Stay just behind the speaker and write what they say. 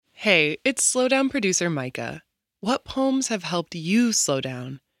Hey, it's Slowdown producer Micah. What poems have helped you slow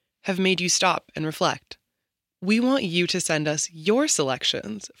down, have made you stop and reflect? We want you to send us your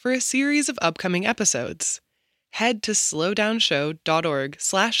selections for a series of upcoming episodes. Head to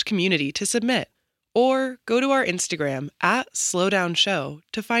slowdownshow.org/community to submit, or go to our Instagram at slowdownshow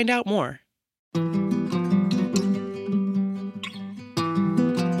to find out more.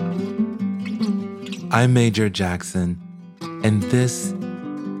 I'm Major Jackson, and this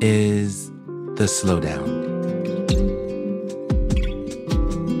is The Slowdown.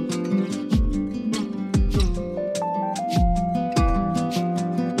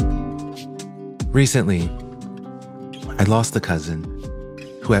 Recently, I lost a cousin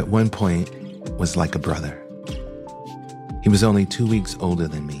who at one point was like a brother. He was only 2 weeks older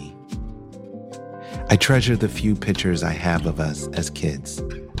than me. I treasure the few pictures I have of us as kids.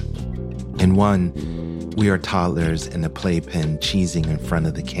 In one, we are toddlers in a playpen cheesing in front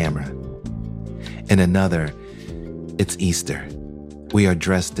of the camera. In another, it's Easter. We are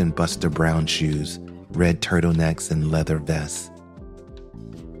dressed in Buster Brown shoes, red turtlenecks, and leather vests.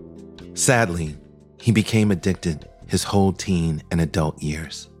 Sadly, he became addicted his whole teen and adult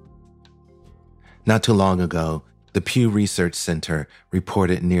years. Not too long ago, the Pew Research Center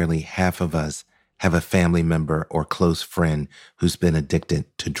reported nearly half of us have a family member or close friend who's been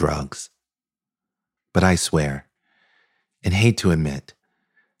addicted to drugs. But I swear, and hate to admit,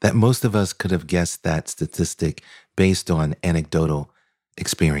 that most of us could have guessed that statistic based on anecdotal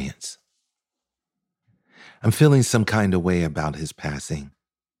experience. I'm feeling some kind of way about his passing.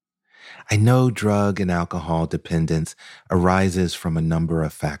 I know drug and alcohol dependence arises from a number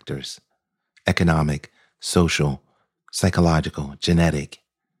of factors: economic, social, psychological, genetic.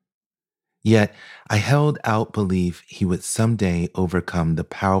 Yet, I held out belief he would someday overcome the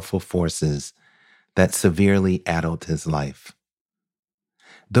powerful forces that severely addled his life.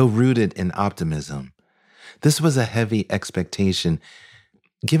 Though rooted in optimism, this was a heavy expectation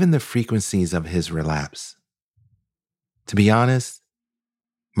given the frequencies of his relapse. To be honest,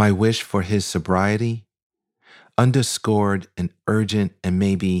 my wish for his sobriety underscored an urgent and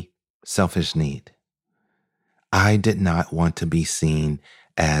maybe selfish need. I did not want to be seen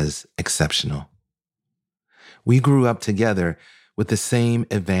as exceptional. We grew up together with the same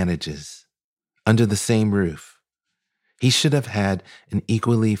advantages, under the same roof. He should have had an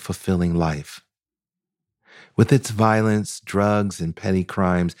equally fulfilling life. With its violence, drugs, and petty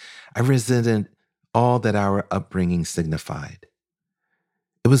crimes, I resented all that our upbringing signified.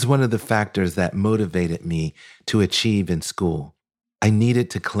 It was one of the factors that motivated me to achieve in school. I needed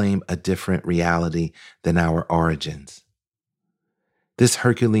to claim a different reality than our origins. This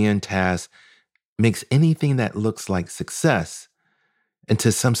Herculean task makes anything that looks like success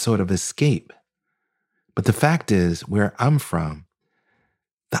into some sort of escape. But the fact is, where I'm from,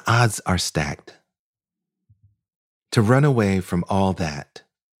 the odds are stacked. To run away from all that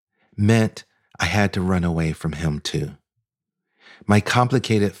meant I had to run away from him too. My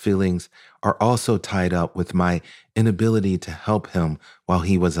complicated feelings are also tied up with my inability to help him while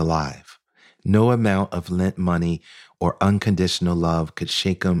he was alive. No amount of lent money or unconditional love could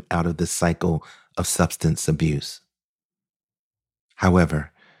shake him out of the cycle of substance abuse.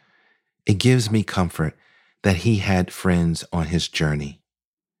 However, it gives me comfort that he had friends on his journey.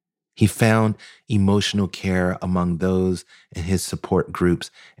 He found emotional care among those in his support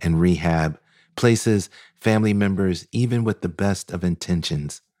groups and rehab, places family members, even with the best of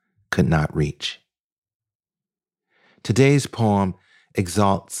intentions, could not reach. Today's poem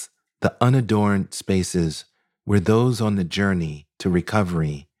exalts the unadorned spaces where those on the journey to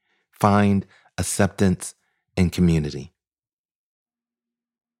recovery find acceptance and community.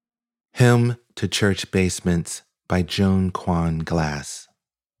 Hymn to Church Basements by Joan Kwan Glass.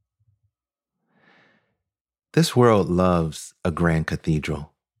 This world loves a grand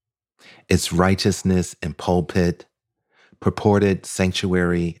cathedral. Its righteousness and pulpit, purported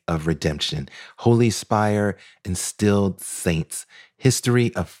sanctuary of redemption, holy spire and stilled saints,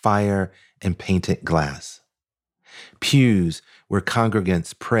 history of fire and painted glass. Pews where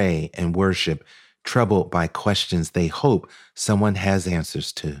congregants pray and worship, troubled by questions they hope someone has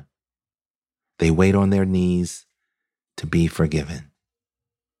answers to. They wait on their knees to be forgiven.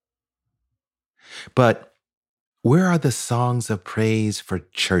 But where are the songs of praise for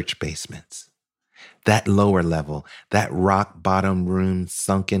church basements? That lower level, that rock bottom room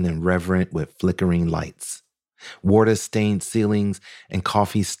sunken and reverent with flickering lights, water-stained ceilings and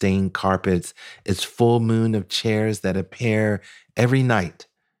coffee-stained carpets, its full moon of chairs that appear every night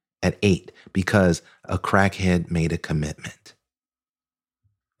at 8 because a crackhead made a commitment.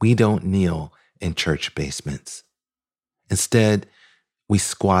 We don't kneel in church basements. Instead, We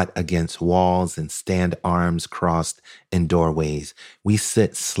squat against walls and stand arms crossed in doorways. We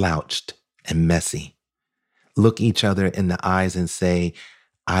sit slouched and messy. Look each other in the eyes and say,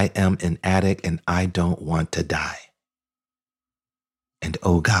 I am an addict and I don't want to die. And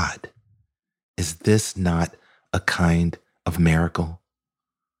oh God, is this not a kind of miracle?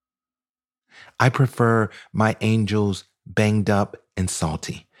 I prefer my angels banged up and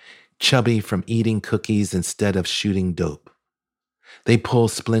salty, chubby from eating cookies instead of shooting dope. They pull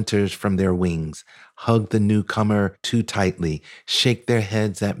splinters from their wings, hug the newcomer too tightly, shake their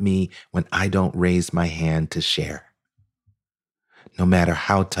heads at me when I don't raise my hand to share. No matter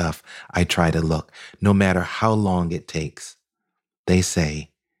how tough I try to look, no matter how long it takes, they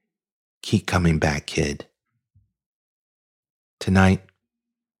say, keep coming back, kid. Tonight,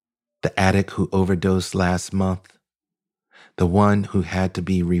 the addict who overdosed last month, the one who had to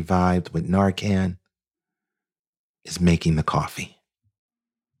be revived with Narcan, is making the coffee.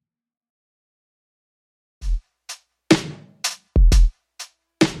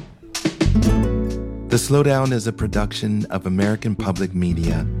 The Slowdown is a production of American Public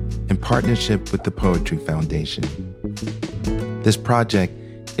Media in partnership with the Poetry Foundation. This project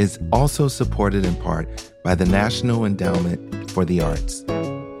is also supported in part by the National Endowment for the Arts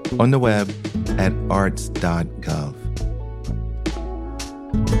on the web at arts.gov.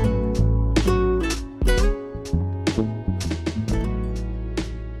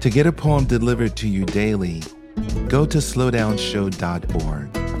 To get a poem delivered to you daily, go to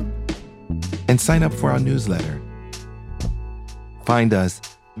slowdownshow.org and sign up for our newsletter. Find us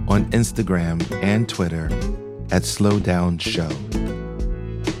on Instagram and Twitter at slowdownshow.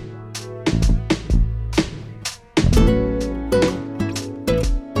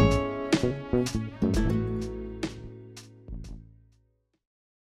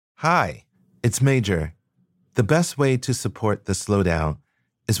 Hi, it's Major. The best way to support the Slowdown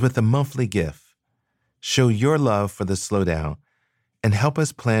is with a monthly gift. Show your love for the Slowdown and help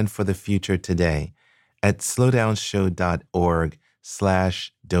us plan for the future today at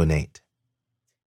slowdownshow.org/donate.